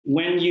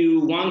When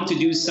you want to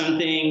do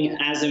something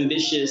as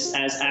ambitious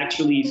as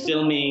actually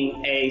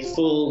filming a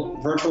full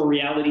virtual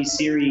reality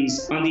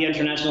series on the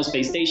International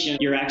Space Station,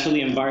 you're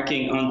actually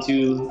embarking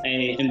onto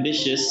an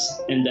ambitious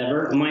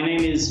endeavor. My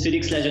name is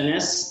Félix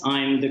Lajeunesse.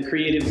 I'm the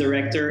creative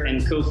director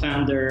and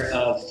co-founder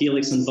of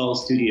Felix and Paul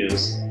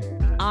Studios.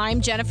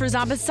 I'm Jennifer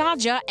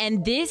Zabasaja,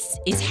 and this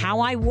is How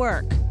I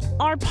Work.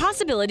 Our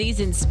possibilities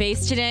in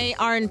space today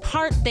are in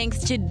part thanks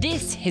to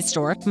this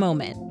historic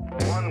moment.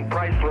 One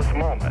priceless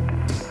moment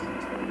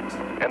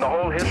in the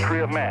whole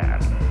history of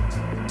man.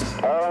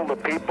 All the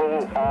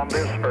people on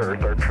this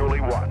earth are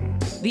truly one.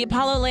 The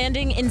Apollo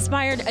landing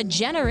inspired a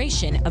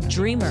generation of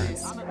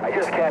dreamers. I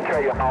just can't tell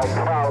you how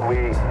proud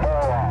we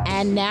all are.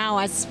 And now,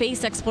 as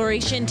space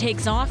exploration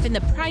takes off in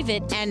the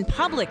private and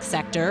public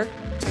sector,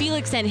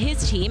 Felix and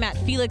his team at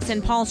Felix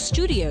and Paul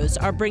Studios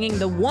are bringing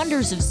the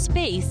wonders of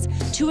space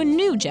to a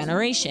new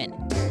generation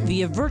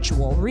via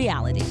virtual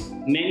reality.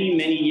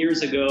 Many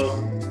years ago,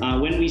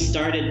 when we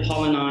started,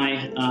 Paul and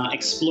I,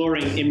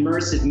 exploring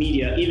immersive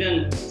media,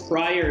 even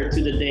prior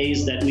to the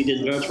days that we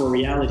did virtual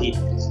reality,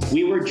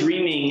 we were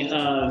dreaming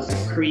of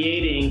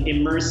creating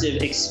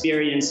immersive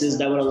experiences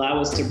that would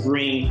allow us to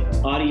bring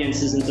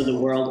audiences into the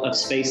world of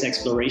space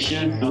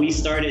exploration. We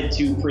started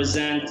to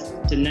present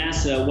to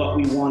NASA what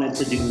we wanted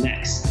to do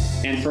next.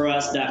 And for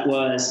us, that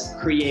was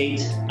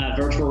create a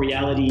virtual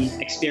reality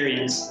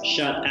experience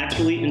shot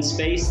actually in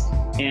space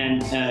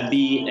and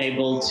be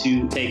able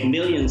to take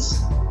millions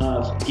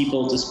of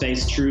people to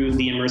space through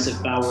the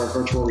immersive power of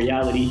virtual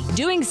reality.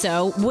 Doing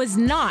so was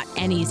not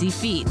an easy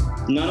feat.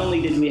 Not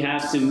only did we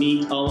have to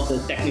meet all of the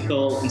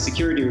technical and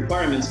security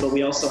requirements, but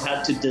we also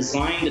had to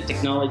design the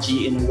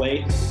technology in a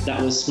way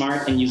that was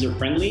smart and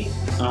user-friendly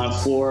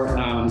for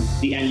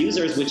the end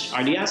users, which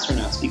are the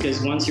astronauts.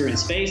 Because once you're in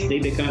space, they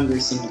become your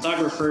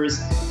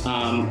cinematographers,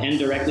 and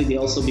directly they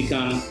also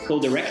become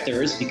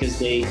co-directors because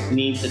they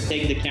need to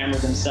take the camera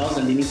themselves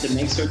and they need to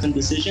make certain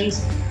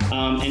decisions.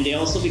 And they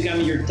also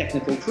become your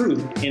technical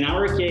crew. In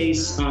our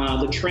case,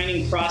 the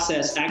training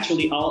process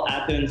actually all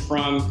happened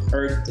from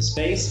Earth to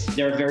space.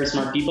 They're very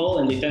smart people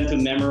and they tend to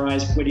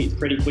memorize pretty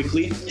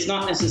quickly. It's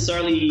not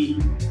necessarily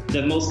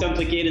the most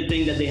complicated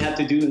thing that they had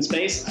to do in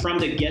space. From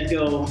the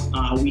get-go,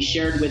 we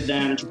shared with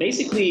them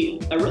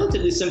basically a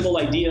relatively simple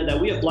idea that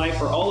we apply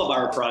for all of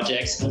our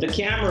projects. The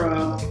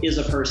camera is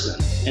a person,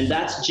 and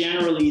that's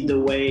generally the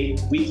way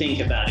we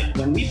think about it.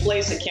 When we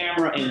place a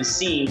camera in a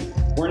scene,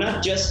 we're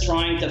not just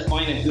trying to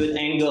find a good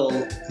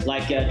angle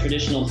like a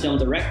traditional film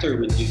director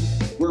would do.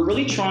 We're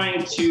really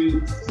trying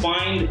to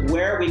find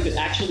where we could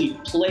actually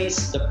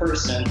place the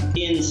person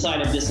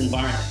inside of this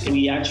environment.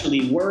 We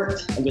actually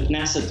worked with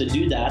NASA to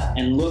do that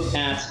and look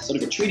at sort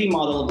of a 3D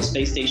model of the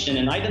space station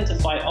and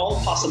identify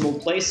all possible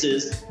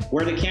places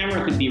where the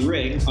camera could be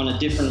rigged on a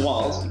different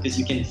walls, because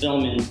you can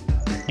film in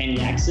any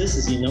axis.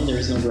 As you know, there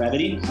is no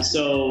gravity.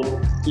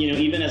 So,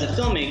 even as a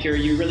filmmaker,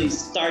 you really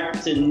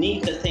start to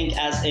need to think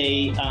as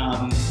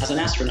an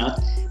astronaut.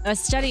 A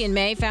study in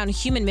May found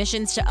human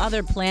missions to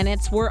other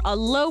planets were a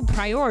low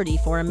priority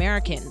for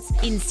Americans.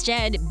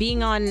 Instead,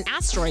 being on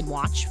asteroid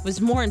watch was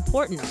more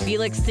important.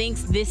 Felix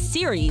thinks this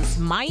series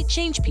might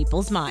change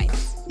people's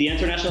minds. The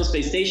International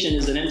Space Station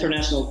is an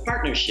international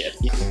partnership,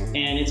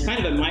 and it's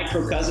kind of a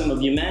microcosm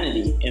of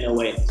humanity in a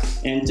way.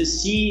 And to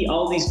see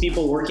all these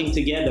people working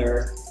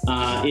together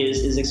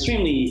is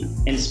extremely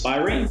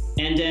inspiring.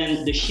 And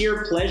then the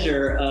sheer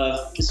pleasure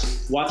of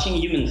just watching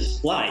humans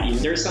fly.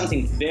 There's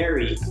something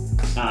very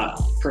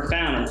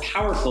profound and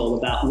powerful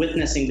about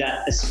witnessing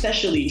that,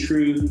 especially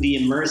through the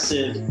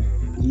immersive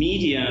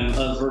medium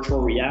of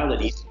virtual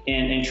reality,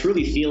 and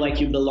truly feel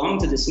like you belong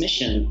to this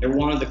mission. You're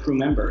one of the crew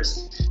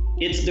members.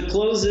 It's the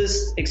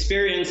closest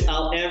experience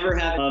I'll ever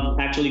have of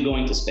actually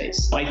going to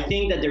space. I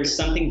think that there's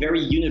something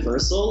very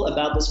universal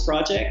about this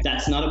project.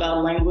 That's not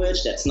about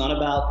language, that's not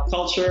about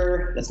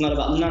culture, that's not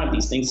about none of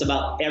these things. It's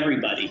about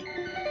everybody.